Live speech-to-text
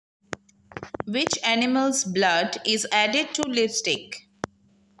Which animal's blood is added to lipstick?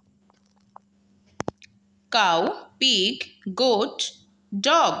 Cow, pig, goat,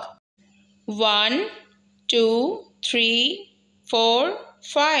 dog. 1, 2, 3, 4,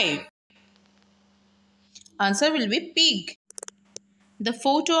 5. Answer will be pig. The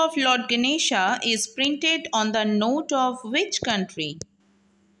photo of Lord Ganesha is printed on the note of which country?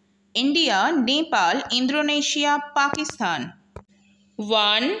 India, Nepal, Indonesia, Pakistan.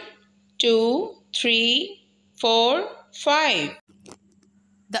 1, 2, 3, 4, 5.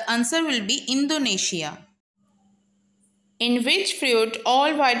 The answer will be Indonesia. In which fruit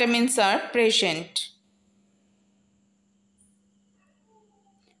all vitamins are present?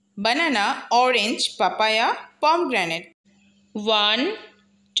 Banana, orange, papaya, pomegranate. 1,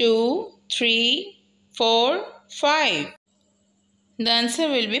 2, 3, 4, 5. The answer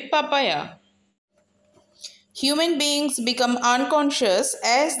will be papaya. Human beings become unconscious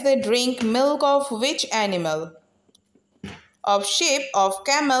as they drink milk of which animal? Of sheep, of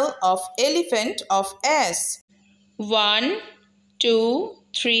camel, of elephant, of ass. 1, 2,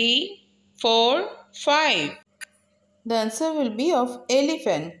 3, 4, 5. The answer will be of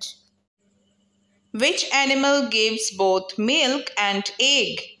elephant. Which animal gives both milk and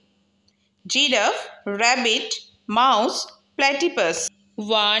egg? Giraffe, rabbit, mouse, platypus.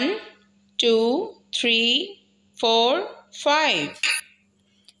 1, 2, 3, 4, 5.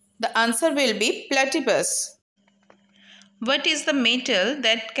 The answer will be platypus. What is the metal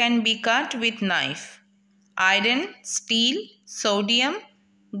that can be cut with knife? Iron, steel, sodium,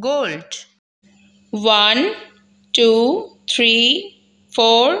 gold. 1, 2, 3,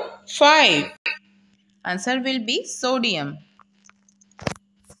 4, 5. Answer will be sodium.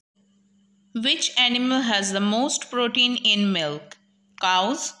 Which animal has the most protein in milk?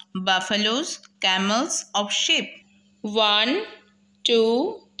 Cows, buffaloes, camels, or sheep? 1,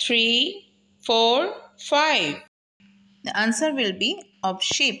 2, 3, 4, 5. The answer will be of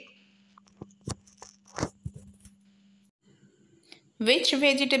sheep. Which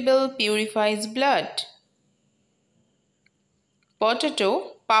vegetable purifies blood?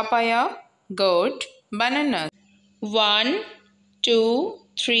 Potato, papaya, gourd, banana. 1, 2,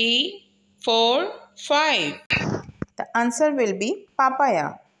 3, 4, 5. The answer will be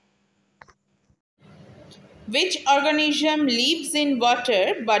papaya. Which organism lives in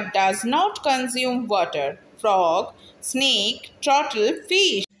water but does not consume water? Frog, snake, turtle,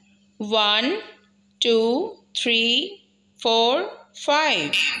 fish. 1, 2, 3, 4,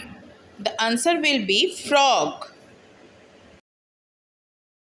 5. The answer will be frog.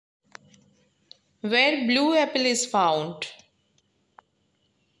 Where blue apple is found?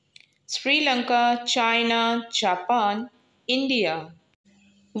 Sri Lanka, China, Japan, India.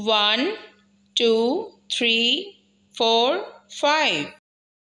 1, 2, 3, 4, 5.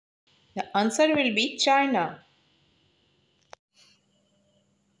 The answer will be China.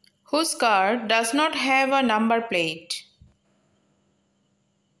 Whose car does not have a number plate?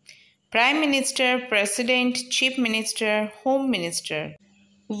 Prime Minister, President, Chief Minister, Home Minister.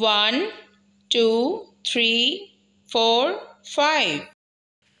 1, 2, 3, 4, 5.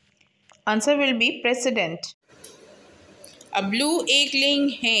 Answer will be President. A blue egg-laying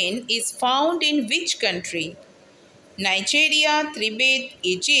hen is found in which country? Nigeria, Tibet,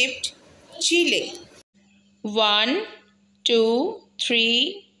 Egypt, Chile. 1, 2,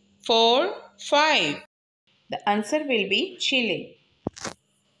 3, 4, 5. The answer will be Chile.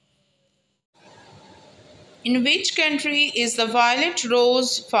 In which country is the violet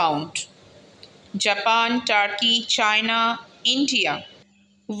rose found? Japan, Turkey, China, India.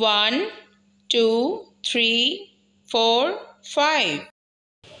 1, 2, 3, 4, 5.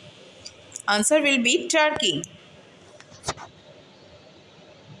 Answer will be Turkey.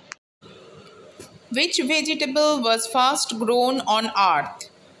 Which vegetable was first grown on earth?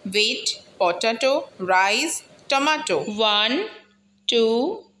 Wheat, potato, rice, tomato. 1,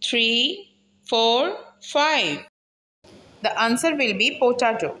 2, 3, 4, 5. The answer will be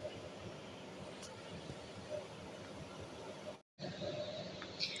potato.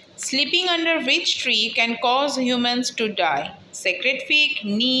 Sleeping under which tree can cause humans to die? Sacred fig,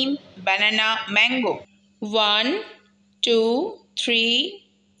 neem, banana, mango. 1, 2, 3,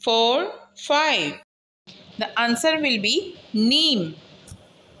 4, 5. The answer will be neem.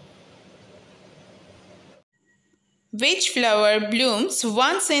 Which flower blooms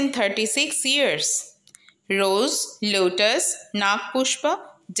once in 36 years? Rose, lotus, nagpushpa,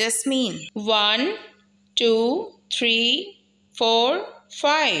 jasmine. 1, 2, 3, 4,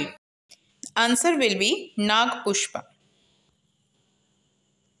 5. Answer will be nagpushpa.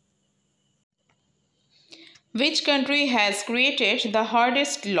 Which country has created the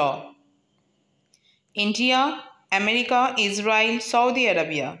hardest law? India, America, Israel, Saudi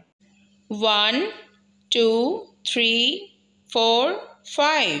Arabia. 1, 2, 3, 4,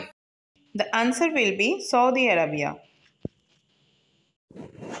 5. The answer will be Saudi Arabia.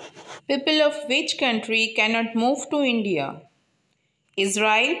 People of which country cannot move to India?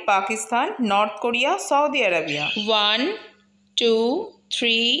 Israel, Pakistan, North Korea, Saudi Arabia. 1, 2,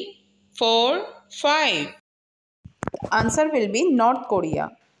 3, 4, 5. The answer will be North Korea.